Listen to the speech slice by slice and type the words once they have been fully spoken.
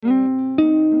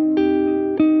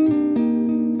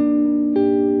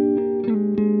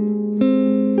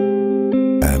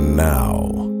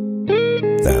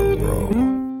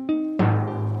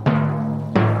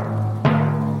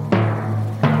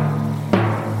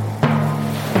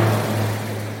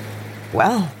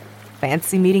Well,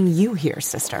 fancy meeting you here,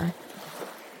 sister.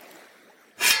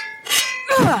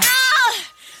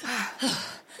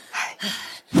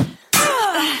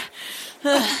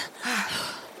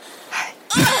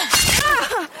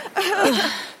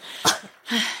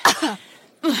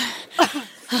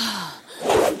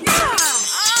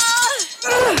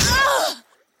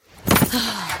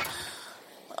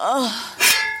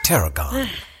 Tarragon,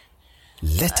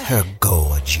 let her go,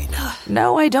 Anjelica.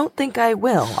 No, I don't think I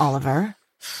will, Oliver.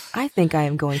 I think I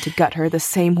am going to gut her the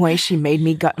same way she made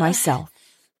me gut myself.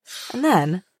 And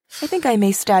then, I think I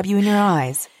may stab you in your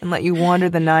eyes and let you wander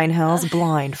the 9 hells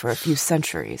blind for a few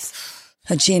centuries.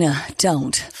 Anjelica,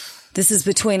 don't. This is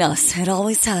between us. It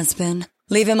always has been.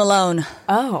 Leave him alone.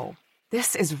 Oh,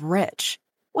 this is rich.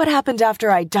 What happened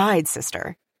after I died,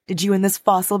 sister? Did you and this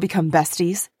fossil become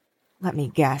besties? Let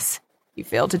me guess. You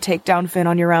failed to take down Finn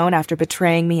on your own after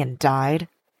betraying me and died?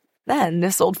 Then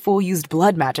this old fool used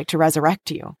blood magic to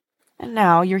resurrect you. And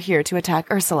now you're here to attack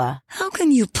Ursula. How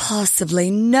can you possibly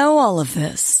know all of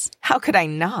this? How could I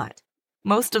not?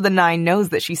 Most of the 9 knows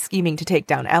that she's scheming to take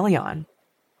down Elyon.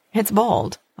 It's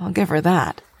bold, I'll give her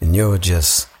that. And you're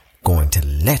just going to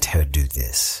let her do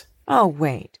this? Oh,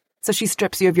 wait. So she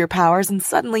strips you of your powers and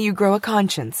suddenly you grow a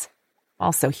conscience.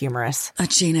 Also humorous.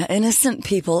 Anjelica, innocent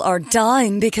people are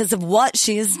dying because of what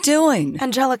she is doing.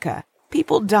 Anjelica,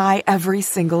 people die every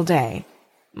single day.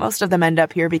 Most of them end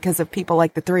up here because of people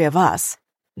like the 3 of us,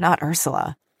 not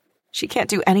Ursula. She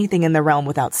can't do anything in the realm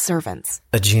without servants.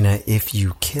 Anjelica, if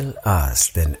you kill us,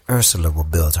 then Ursula will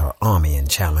build her army and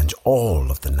challenge all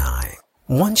of the 9.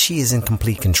 Once she is in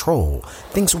complete control,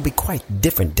 things will be quite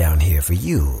different down here for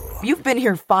you. You've been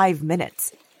here 5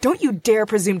 minutes. Don't you dare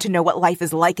presume to know what life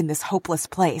is like in this hopeless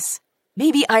place.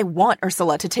 Maybe I want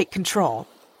Ursula to take control.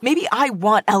 Maybe I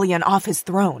want Elyon off his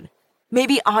throne.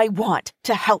 Maybe I want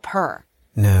to help her.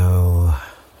 No,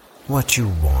 what you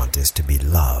want is to be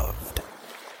loved.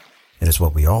 It is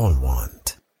what we all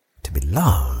want. To be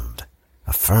loved,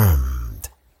 affirmed,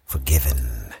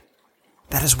 forgiven.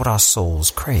 That is what our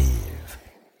souls crave.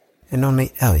 And only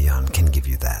Elyon can give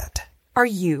you that. Are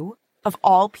you, of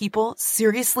all people,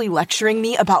 seriously lecturing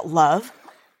me about love?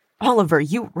 Oliver,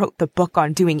 you wrote the book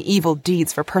on doing evil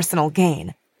deeds for personal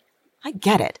gain. I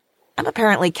get it. I'm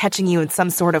apparently catching you in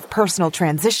some sort of personal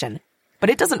transition,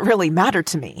 but it doesn't really matter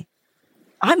to me.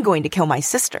 I'm going to kill my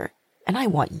sister, and I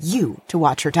want you to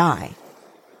watch her die.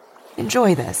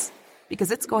 Enjoy this,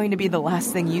 because it's going to be the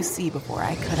last thing you see before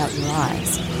I cut out your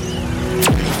eyes.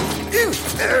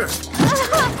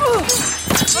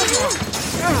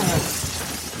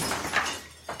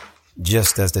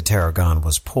 Just as the Tarragon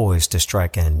was poised to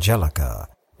strike Anjelica,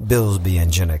 Bilsby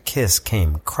and Jenna Kiss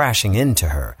came crashing into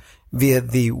her via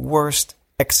the worst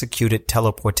executed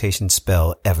teleportation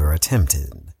spell ever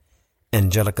attempted.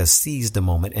 Anjelica seized the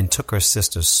moment and took her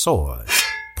sister's sword,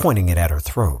 pointing it at her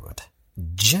throat.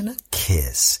 Jenna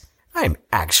Kiss, I'm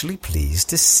actually pleased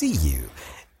to see you.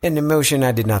 An emotion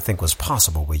I did not think was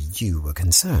possible where you were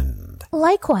concerned.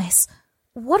 Likewise.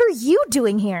 What are you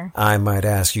doing here? I might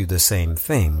ask you the same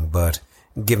thing, but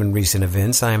given recent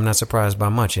events, I am not surprised by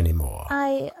much anymore.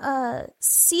 I,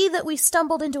 see that we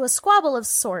stumbled into a squabble of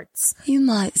sorts. You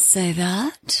might say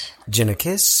that. Jenna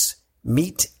Kiss,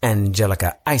 meet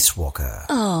Anjelica Icewalker.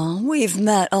 Oh, we've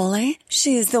met, Ollie.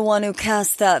 She is the one who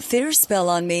cast that fear spell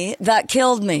on me that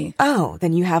killed me. Oh,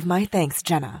 then you have my thanks,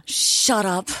 Jenna. Shut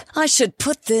up. I should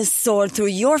put this sword through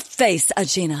your face,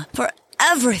 Anjelica, for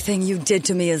everything you did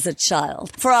to me as a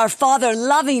child. For our father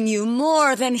loving you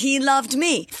more than he loved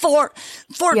me. For...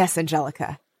 Yes,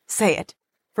 Anjelica. Say it.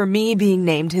 For me being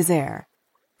named his heir.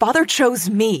 Father chose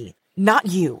me, not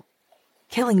you.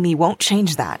 Killing me won't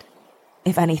change that.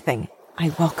 If anything, I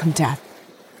welcome death.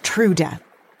 True death.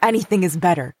 Anything is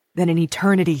better than an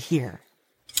eternity here.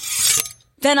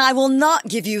 Then I will not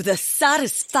give you the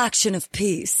satisfaction of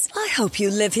peace. I hope you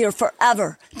live here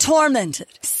forever, tormented,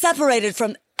 separated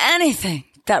from anything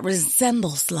that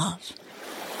resembles love.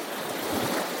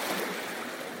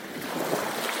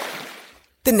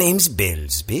 The name's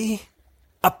Bilsby.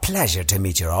 A pleasure to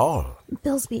meet you all.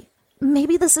 Bilsby,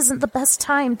 maybe this isn't the best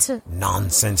time to...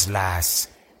 Nonsense, lass.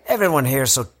 Everyone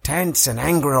here's so tense and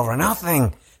angry over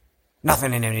nothing.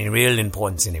 Nothing in any real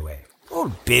importance anyway.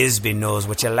 Old Bilsby knows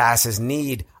what your lasses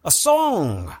need. A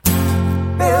song.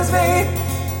 Bilsby!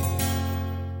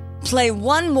 Play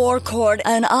one more chord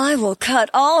and I will cut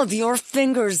all of your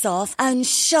fingers off and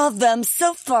shove them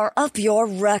so far up your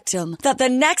rectum that the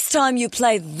next time you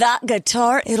play that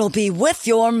guitar, it'll be with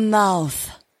your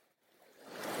mouth.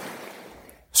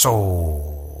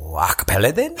 So, a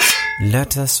cappella then?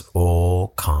 Let us all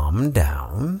calm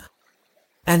down.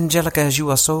 Anjelica, as you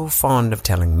are so fond of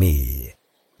telling me,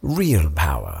 real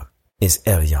power is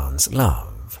Elyon's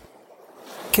love.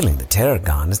 Killing the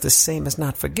Tarragon is the same as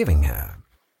not forgiving her.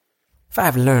 If I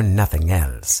have learned nothing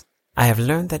else, I have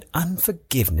learned that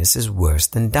unforgiveness is worse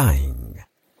than dying.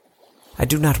 I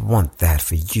do not want that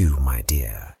for you, my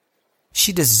dear.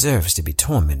 She deserves to be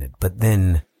tormented, but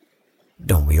then,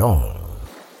 don't we all?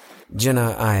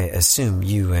 Jenna, I assume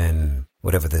you and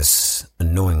whatever this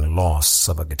annoying loss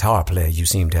of a guitar player you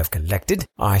seem to have collected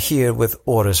are here with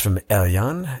orders from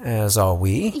Elyon, as are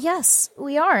we. Yes,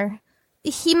 we are.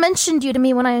 He mentioned you to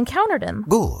me when I encountered him.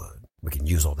 Good. We can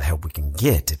use all the help we can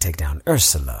get to take down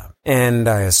Ursula. And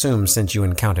I assume since you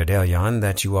encountered Elyon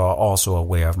that you are also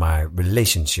aware of my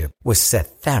relationship with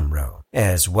Seth Thamro,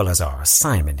 as well as our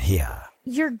assignment here.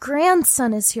 Your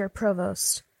grandson is here,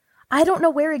 Provost. I don't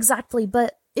know where exactly,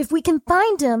 but if we can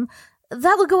find him,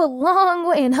 that will go a long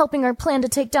way in helping our plan to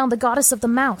take down the goddess of the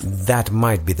mouth. That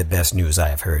might be the best news I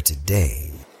have heard today.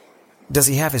 Does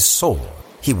he have his sword?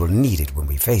 He will need it when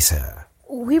we face her.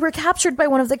 We were captured by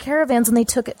one of the caravans and they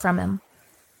took it from him.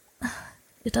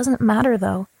 It doesn't matter,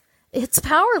 though. It's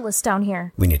powerless down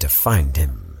here. We need to find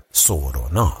him, sword or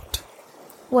not.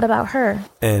 What about her?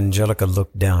 Anjelica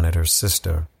looked down at her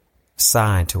sister,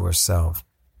 sighed to herself,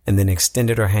 and then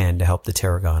extended her hand to help the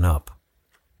Tarragon up.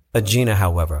 Aegina,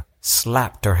 however,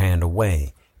 slapped her hand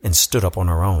away and stood up on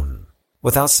her own.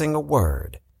 Without saying a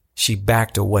word, she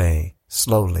backed away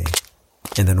slowly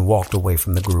and then walked away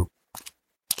from the group.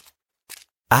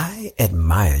 I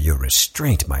admire your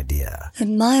restraint, my dear.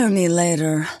 Admire me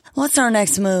later. What's our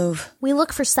next move? We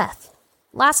look for Seth.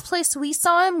 Last place we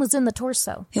saw him was in the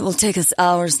torso. It will take us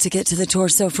hours to get to the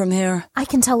torso from here. I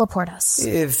can teleport us.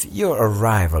 If your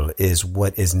arrival is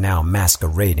what is now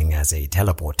masquerading as a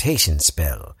teleportation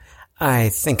spell, I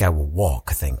think I will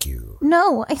walk, thank you.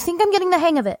 No, I think I'm getting the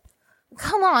hang of it.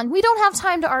 Come on, we don't have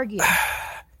time to argue.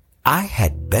 I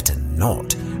had better not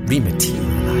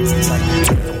rematerialize this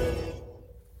idea.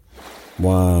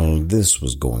 While this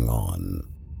was going on,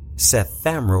 Seth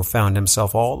Thamro found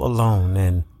himself all alone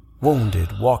and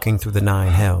wounded walking through the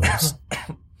 9 hells.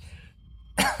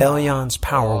 Elyon's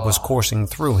power was coursing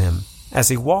through him. As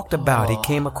he walked about, he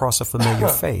came across a familiar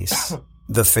face.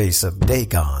 The face of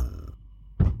Dagon,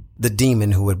 the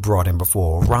demon who had brought him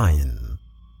before Orion.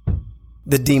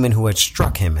 The demon who had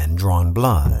struck him and drawn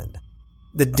blood.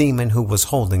 The demon who was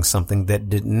holding something that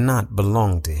did not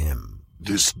belong to him.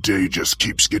 This day just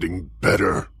keeps getting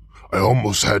better. I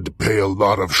almost had to pay a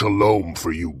lot of shalom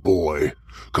for you, boy.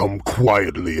 Come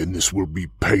quietly and this will be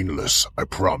painless, I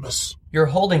promise. You're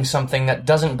holding something that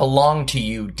doesn't belong to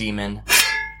you, demon.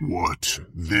 What,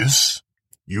 this?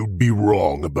 You'd be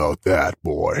wrong about that,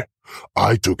 boy.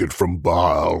 I took it from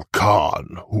Baal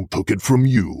Khan, who took it from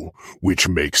you, which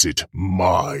makes it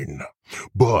mine.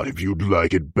 But if you'd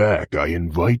like it back, I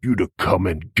invite you to come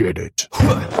and get it.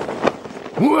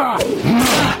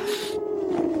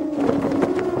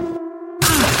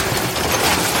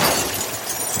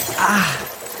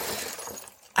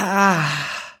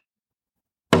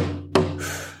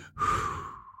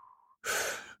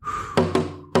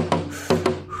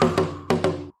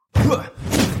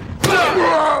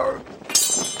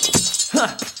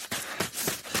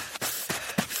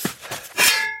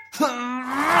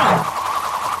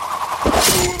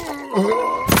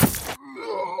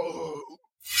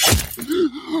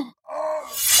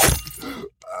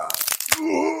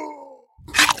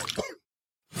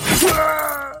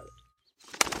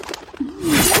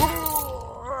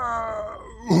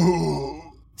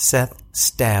 Seth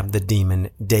stabbed the demon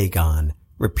Dagon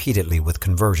repeatedly with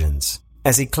conversions.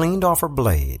 As he cleaned off her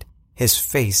blade, his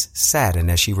face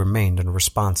saddened as she remained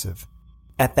unresponsive.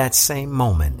 At that same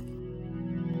moment,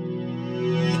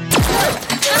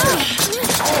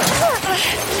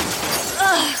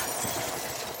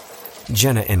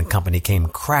 Jenna and company came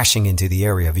crashing into the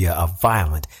area via a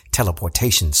violent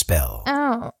teleportation spell.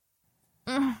 Ow.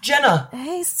 Jenna!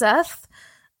 Hey, Seth.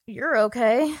 You're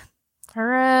okay.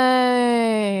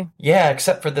 Hooray. Yeah,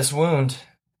 except for this wound.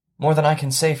 More than I can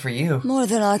say for you. More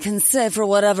than I can say for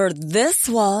whatever this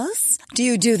was. Do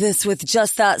you do this with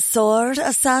just that sword,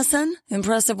 assassin?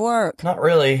 Impressive work. Not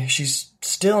really. She's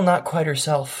still not quite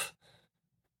herself.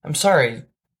 I'm sorry.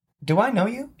 Do I know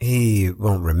you? He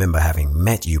won't remember having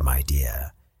met you, my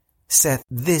dear. Seth,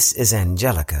 this is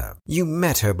Anjelica. You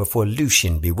met her before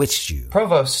Lucian bewitched you.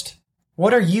 Provost,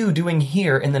 what are you doing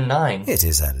here in the 9? It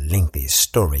is a lengthy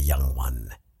story, young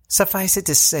one. Suffice it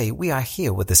to say, we are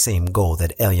here with the same goal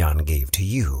that Elyon gave to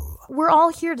you. We're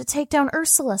all here to take down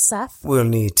Ursula, Seth. We'll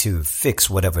need to fix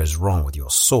whatever is wrong with your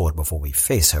sword before we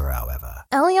face her, however.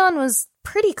 Elyon was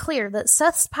pretty clear that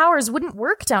Seth's powers wouldn't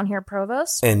work down here,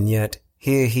 Provost. And yet,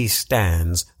 here he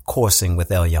stands, coursing with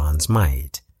Elyon's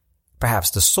might.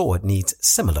 Perhaps the sword needs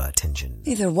similar attention.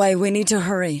 Either way, we need to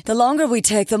hurry. The longer we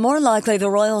take, the more likely the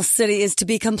royal city is to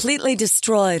be completely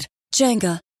destroyed.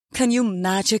 Jenga, can you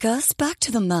magic us back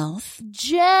to the mouth?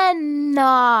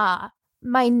 Jenna.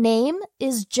 My name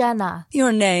is Jenna.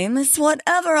 Your name is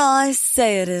whatever I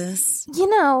say it is. You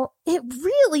know, it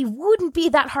really wouldn't be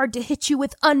that hard to hit you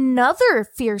with another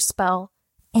fear spell,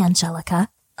 Anjelica.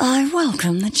 I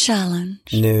welcome the challenge.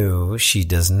 No, she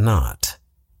does not.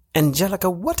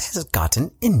 Anjelica, what has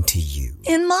gotten into you?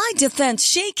 In my defense,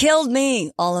 she killed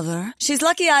me, Oliver. She's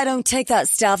lucky I don't take that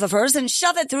staff of hers and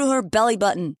shove it through her belly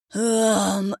button.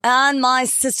 And my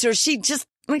sister, she just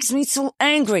makes me so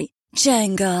angry.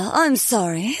 Jenga, I'm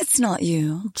sorry, it's not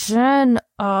you.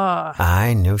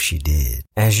 I know she did.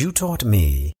 As you taught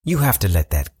me, you have to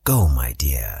let that go, my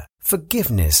dear.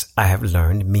 Forgiveness, I have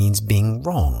learned, means being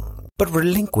wrong, but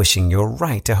relinquishing your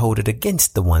right to hold it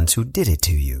against the ones who did it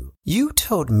to you. You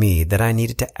told me that I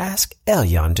needed to ask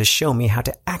Elyon to show me how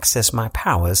to access my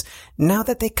powers now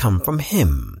that they come from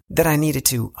him, that I needed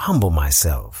to humble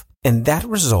myself, and that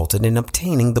resulted in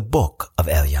obtaining the book of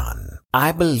Elyon.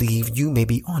 I believe you may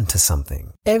be onto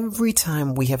something. Every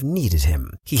time we have needed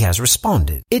him, he has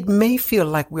responded. It may feel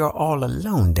like we are all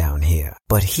alone down here,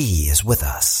 but he is with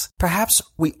us. Perhaps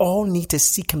we all need to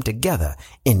seek him together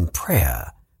in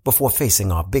prayer before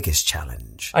facing our biggest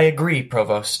challenge. I agree,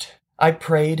 Provost. I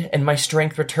prayed, and my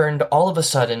strength returned all of a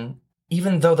sudden,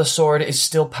 even though the sword is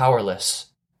still powerless.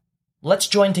 Let's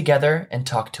join together and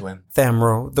talk to him.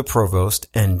 Thamro, the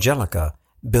Provost, Anjelica,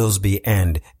 Billsby,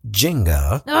 and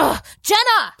Jenga...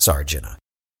 Jenna!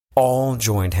 All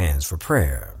joined hands for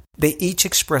prayer. They each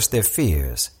expressed their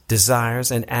fears, desires,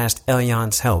 and asked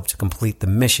Elyon's help to complete the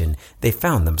mission they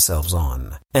found themselves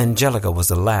on. Anjelica was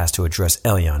the last to address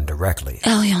Elyon directly.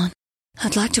 Elyon,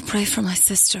 I'd like to pray for my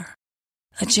sister,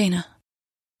 Agena.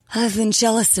 I've been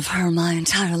jealous of her my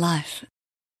entire life.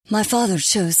 My father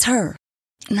chose her,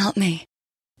 not me.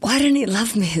 Why didn't he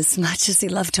love me as much as he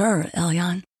loved her,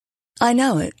 Elyon? I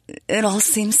know it all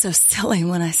seems so silly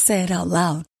when I say it out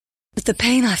loud, but the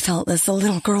pain I felt as a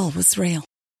little girl was real.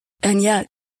 And yet,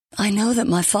 I know that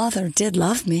my father did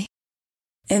love me.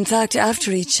 In fact,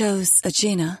 after he chose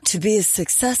Agena to be his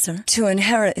successor, to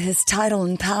inherit his title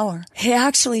and power, he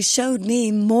actually showed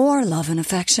me more love and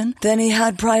affection than he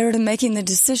had prior to making the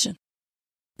decision.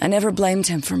 I never blamed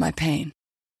him for my pain.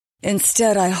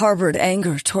 Instead, I harbored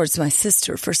anger towards my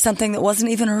sister for something that wasn't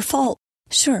even her fault.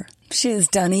 Sure, she has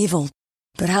done evil,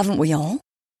 but haven't we all?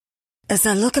 As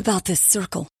I look about this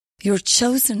circle, your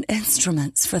chosen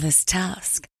instruments for this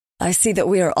task, I see that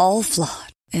we are all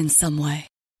flawed in some way.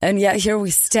 And yet here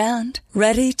we stand,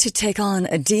 ready to take on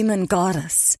a demon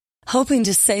goddess, hoping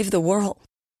to save the world.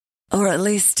 Or at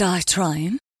least die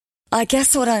trying. I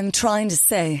guess what I'm trying to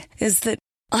say is that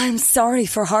I'm sorry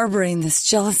for harboring this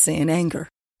jealousy and anger.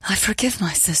 I forgive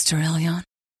my sister, Elyon,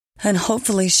 and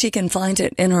hopefully she can find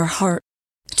it in her heart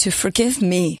to forgive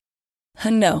me.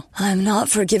 And no, I'm not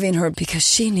forgiving her because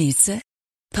she needs it,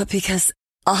 but because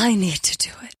I need to do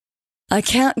it. I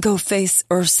can't go face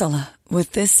Ursula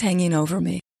with this hanging over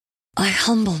me. I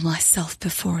humble myself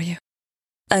before you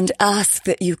and ask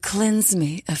that you cleanse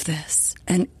me of this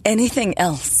and anything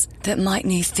else that might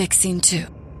need fixing too.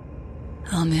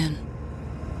 Amen.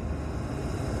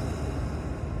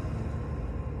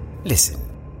 Listen,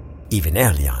 even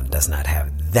Elyon does not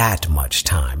have that much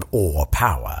time or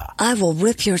power. I will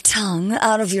rip your tongue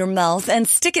out of your mouth and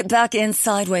stick it back in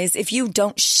sideways if you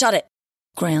don't shut it,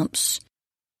 Gramps.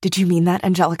 Did you mean that,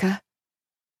 Anjelica?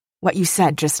 What you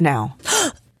said just now.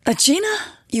 Agena,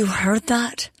 you heard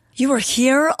that? You were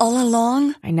here all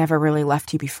along? I never really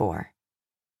left you before.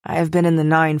 I have been in the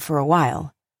 9 for a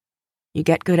while. You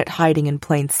get good at hiding in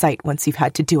plain sight once you've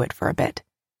had to do it for a bit.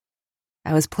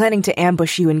 I was planning to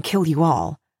ambush you and kill you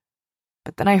all.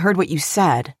 But then I heard what you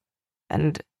said,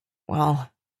 and,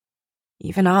 well,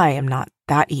 even I am not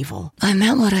that evil. I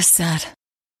meant what I said.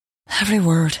 Every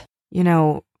word. You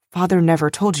know, Father never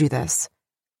told you this,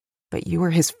 but you were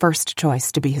his first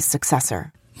choice to be his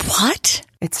successor. What?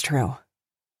 It's true.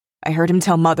 I heard him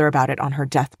tell Mother about it on her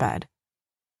deathbed.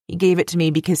 He gave it to me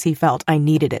because he felt I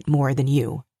needed it more than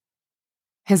you.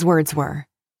 His words were,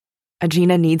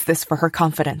 Agena needs this for her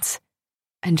confidence.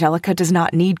 Anjelica does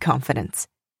not need confidence.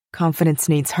 Confidence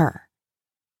needs her.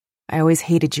 I always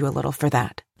hated you a little for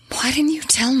that. Why didn't you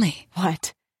tell me?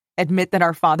 What? Admit that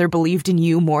our father believed in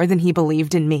you more than he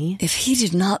believed in me? If he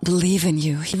did not believe in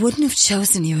you, he wouldn't have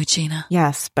chosen you, Agena.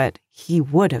 Yes, but he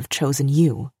would have chosen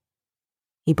you.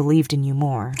 He believed in you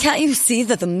more. Can't you see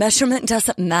that the measurement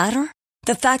doesn't matter?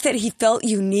 The fact that he felt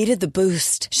you needed the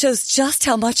boost shows just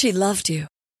how much he loved you.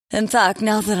 In fact,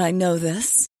 now that I know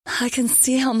this, I can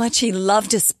see how much he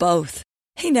loved us both.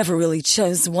 He never really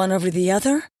chose one over the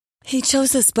other. He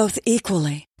chose us both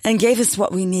equally and gave us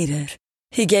what we needed.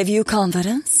 He gave you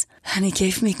confidence, and he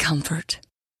gave me comfort.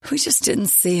 We just didn't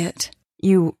see it.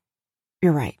 You're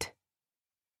right.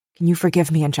 Can you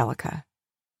forgive me, Anjelica?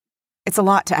 It's a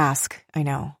lot to ask, I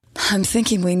know. I'm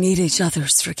thinking we need each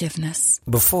other's forgiveness.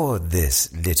 Before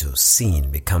this little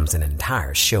scene becomes an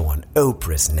entire show on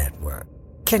Oprah's network,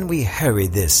 can we hurry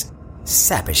this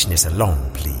sappishness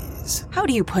along, please? How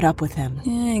do you put up with him?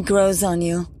 He grows on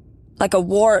you, like a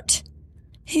wart.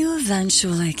 You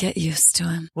eventually get used to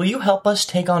him. Will you help us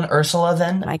take on Ursula,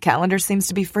 then? My calendar seems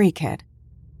to be free, kid.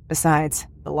 Besides,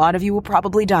 a lot of you will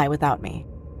probably die without me.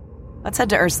 Let's head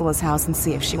to Ursula's house and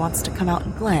see if she wants to come out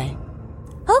and play.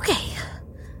 Okay.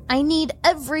 I need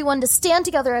everyone to stand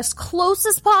together as close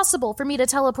as possible for me to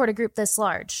teleport a group this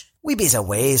large. We be's a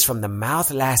ways from the mouth,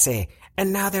 lassie,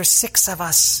 and now there's 6 of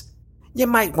us. You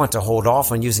might want to hold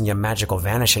off on using your magical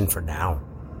vanishing for now.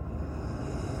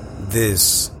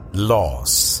 This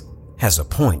loss has a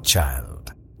point,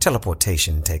 child.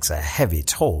 Teleportation takes a heavy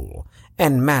toll,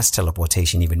 and mass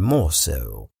teleportation even more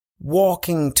so.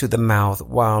 Walking to the mouth,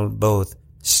 while both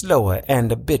slower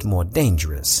and a bit more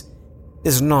dangerous,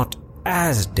 is not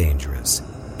as dangerous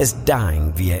as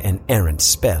dying via an errant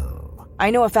spell.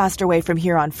 I know a faster way from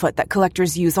here on foot that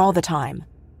collectors use all the time.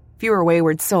 Fewer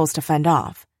wayward souls to fend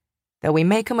off. Though we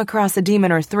may come across a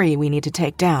demon or 3 we need to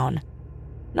take down.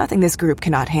 Nothing this group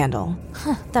cannot handle.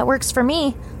 That works for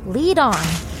me. Lead on.